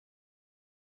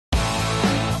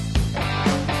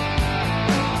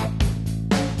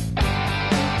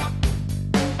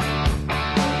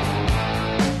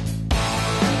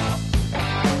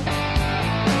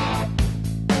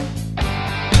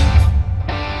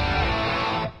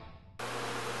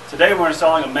Today we're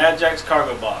installing a Madjax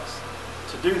Cargo Box.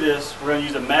 To do this, we're going to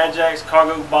use a Madjax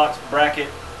Cargo Box bracket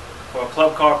for a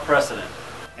Club Car Precedent.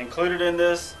 Included in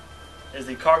this is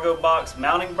the Cargo Box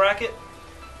mounting bracket,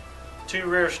 2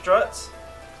 rear struts,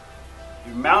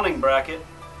 your mounting bracket,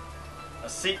 a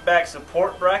seat back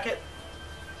support bracket,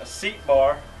 a seat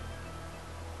bar,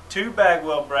 2 bag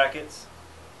wheel brackets,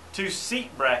 2 seat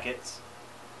brackets,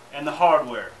 and the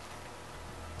hardware.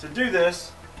 To do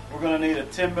this, we're going to need a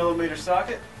 10mm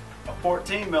socket, a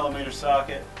 14mm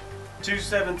socket, 2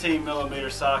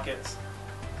 17mm sockets,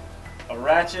 a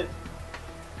ratchet,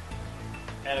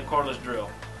 and a cordless drill.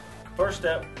 First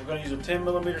step, we're going to use a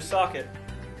 10mm socket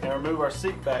and remove our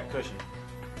seat back cushion.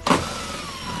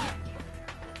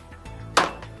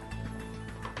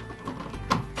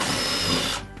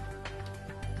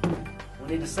 We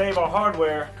need to save our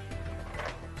hardware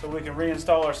so we can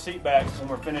reinstall our seat backs when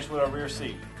we're finished with our rear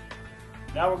seat.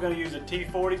 Now we're going to use a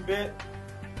T40 bit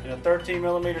and a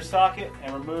 13mm socket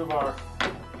and remove our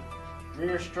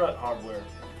rear strut hardware.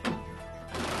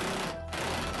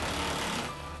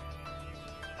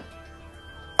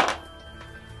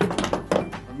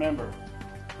 Remember,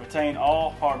 retain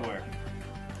all hardware.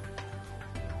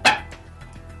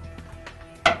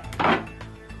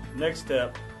 Next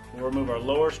step, we'll remove our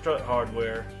lower strut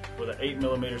hardware with an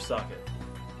 8mm socket.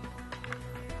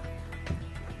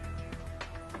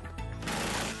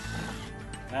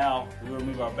 Now, we'll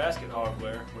remove our basket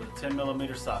hardware with a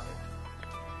 10mm socket.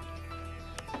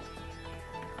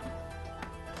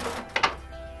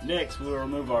 Next, we'll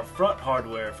remove our front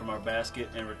hardware from our basket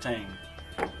and retain.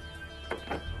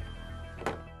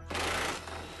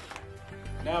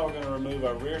 Now we're going to remove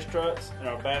our rear struts and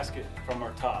our basket from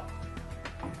our top.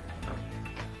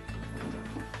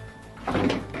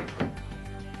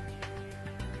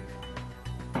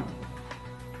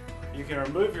 You can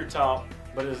remove your top,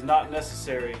 but it is not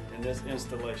necessary in this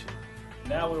installation.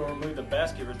 Now we will remove the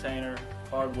basket retainer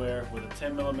hardware with a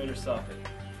 10mm socket.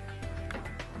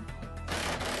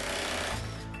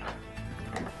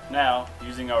 Now,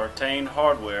 using our retained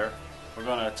hardware, we're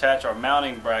going to attach our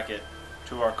mounting bracket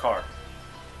to our cart.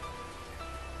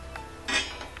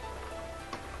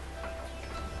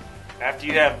 After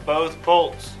you have both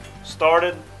bolts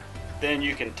started, then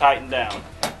you can tighten down.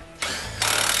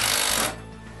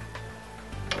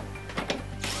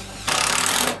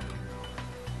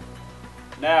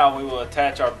 Now we will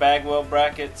attach our bag wheel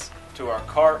brackets to our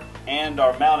cart and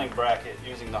our mounting bracket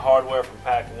using the hardware from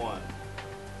pack 1.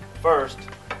 First,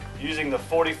 using the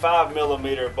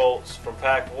 45mm bolts from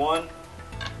pack 1,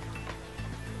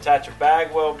 attach your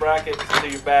bag wheel bracket to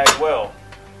your bag wheel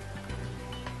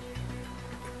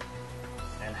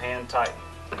and hand tighten.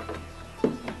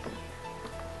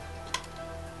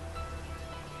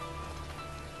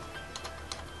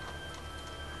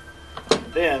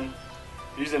 Then,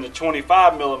 using the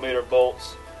 25mm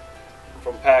bolts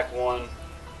from pack 1,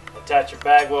 attach your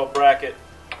bag wheel bracket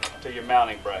to your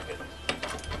mounting bracket.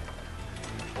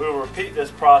 We will repeat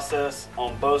this process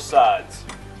on both sides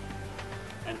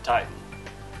and tighten.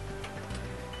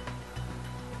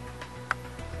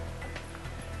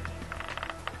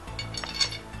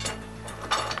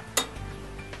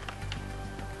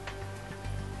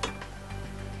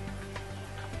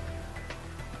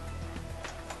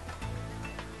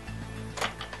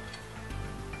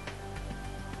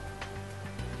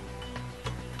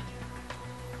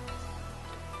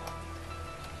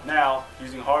 Now,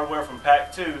 using hardware from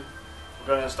pack 2, we're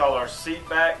going to install our seat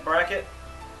back bracket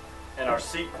and our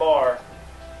seat bar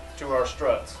to our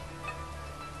struts.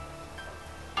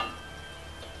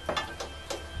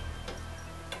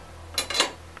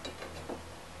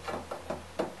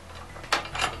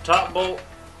 Top bolt,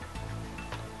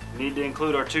 we need to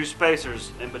include our 2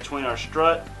 spacers in between our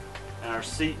strut and our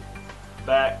seat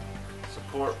back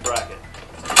support bracket.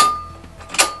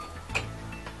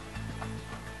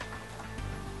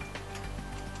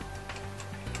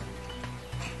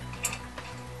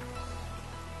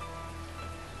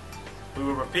 We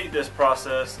will repeat this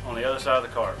process on the other side of the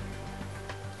cart.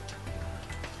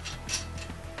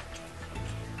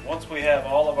 Once we have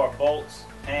all of our bolts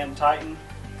hand tightened,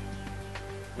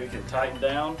 we can tighten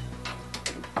down.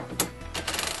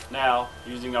 Now,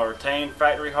 using our retained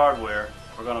factory hardware,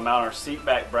 we're going to mount our seat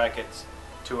back brackets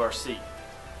to our seat.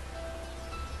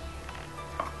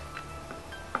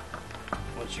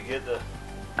 Once you get the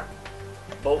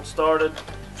bolt started,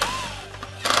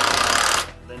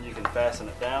 then you can fasten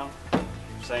it down.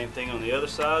 Same thing on the other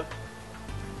side.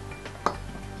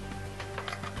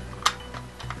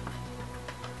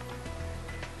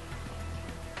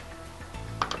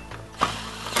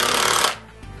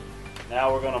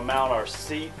 Now we're going to mount our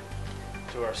seat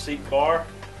to our seat bar.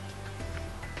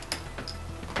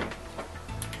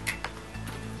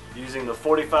 using the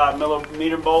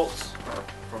 45mm bolts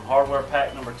from hardware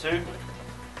pack number 2.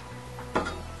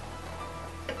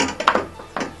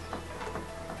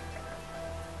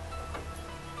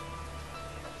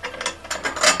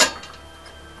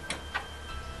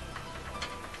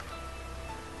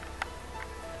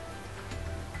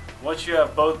 Once you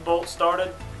have both bolts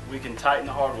started, we can tighten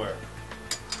the hardware.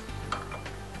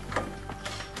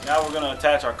 Now we're going to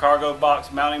attach our cargo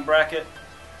box mounting bracket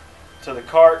to the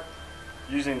cart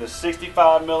using the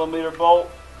 65mm bolt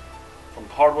from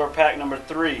hardware pack number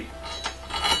 3.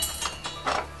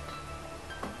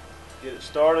 Get it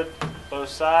started, both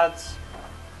sides,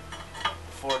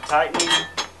 before tightening.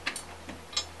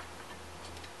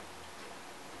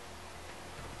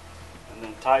 And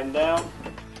then tighten down.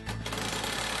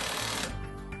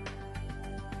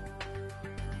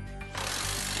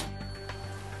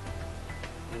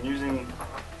 And using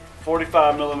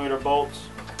 45mm bolts,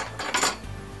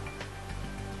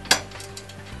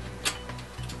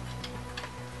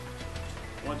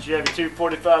 once you have your two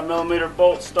 45mm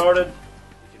bolts started,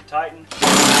 you can tighten.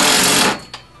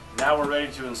 Now we're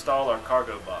ready to install our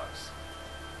cargo box.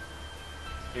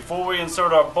 Before we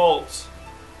insert our bolts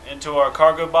into our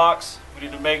cargo box, we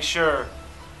need to make sure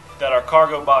that our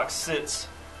cargo box sits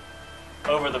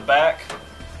over the back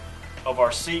of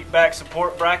our seat back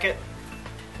support bracket.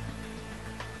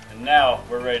 And now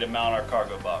we're ready to mount our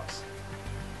cargo box.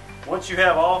 Once you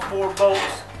have all 4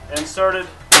 bolts inserted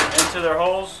into their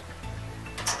holes,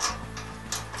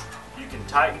 you can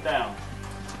tighten down.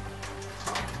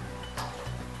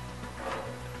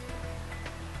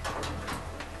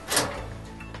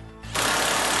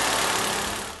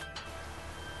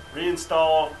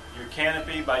 Reinstall your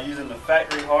canopy by using the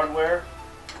factory hardware.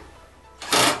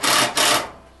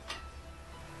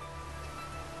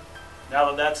 Now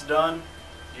that that's done,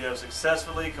 you have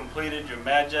successfully completed your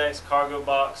Madjax Cargo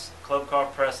Box Club Car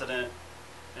Precedent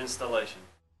installation.